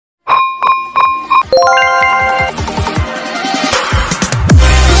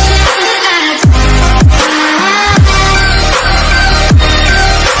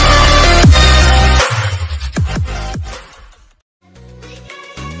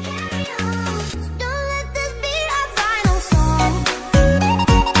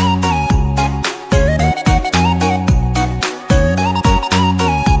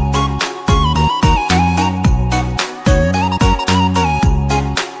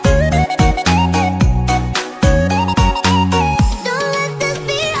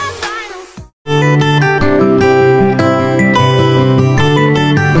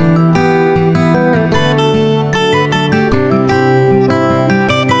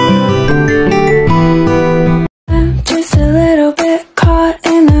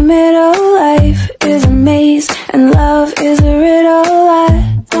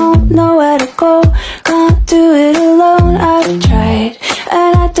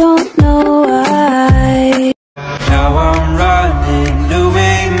don't know why. Now I'm running,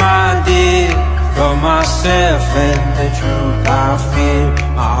 losing my dear from myself and the truth I fear.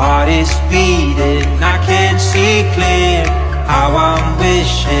 My heart is beating, I can't see clear. How I'm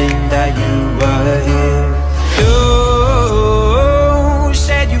wishing that you were here. You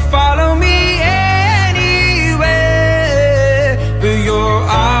said you follow me anywhere, but your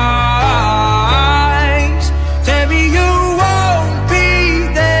eyes tell me you won't be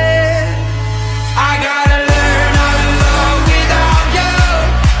there. I gotta learn how to love without you.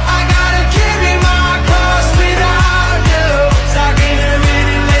 I gotta carry my cross without you. Stuck in a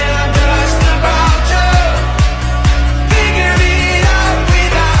minute little dust about you. Figure it out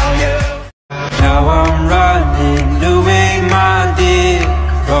without you. Now I'm running, losing my dear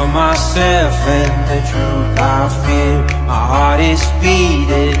from myself and the truth I fear. My heart is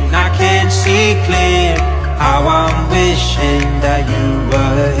beating, I can't see clear. How I'm wishing that you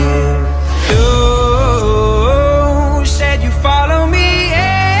were here. You said you follow me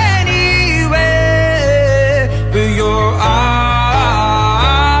anywhere, but your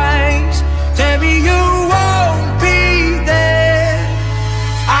eyes tell me you won't be there.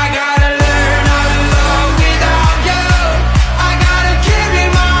 I gotta learn how to love without you. I gotta carry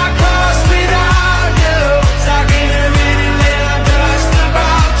my cross without you. Stuck in a minute little dust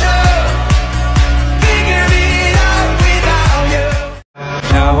about you. Figure it out without you.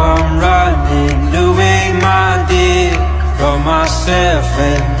 Now I'm running, losing my dear from myself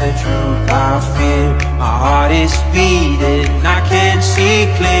and the truth I fear. My heart is beating, I can't see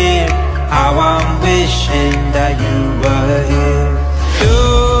clear. How I'm wishing that you were here. You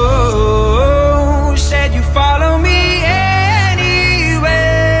said you follow me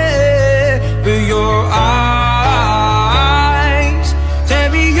anywhere, but your eyes tell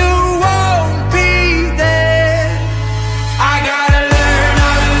me you won't be there. I gotta learn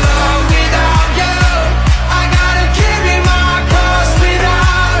how to love without you. I gotta carry my cross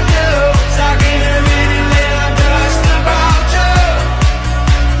without you. Stuck in a minute little dust about you.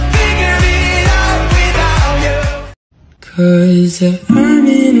 Figure it out without you. 'Cause I'm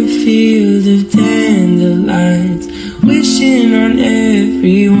in a field of dandelions, wishing on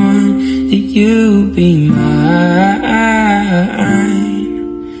everyone that you'll be mine,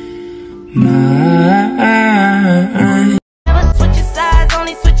 mine.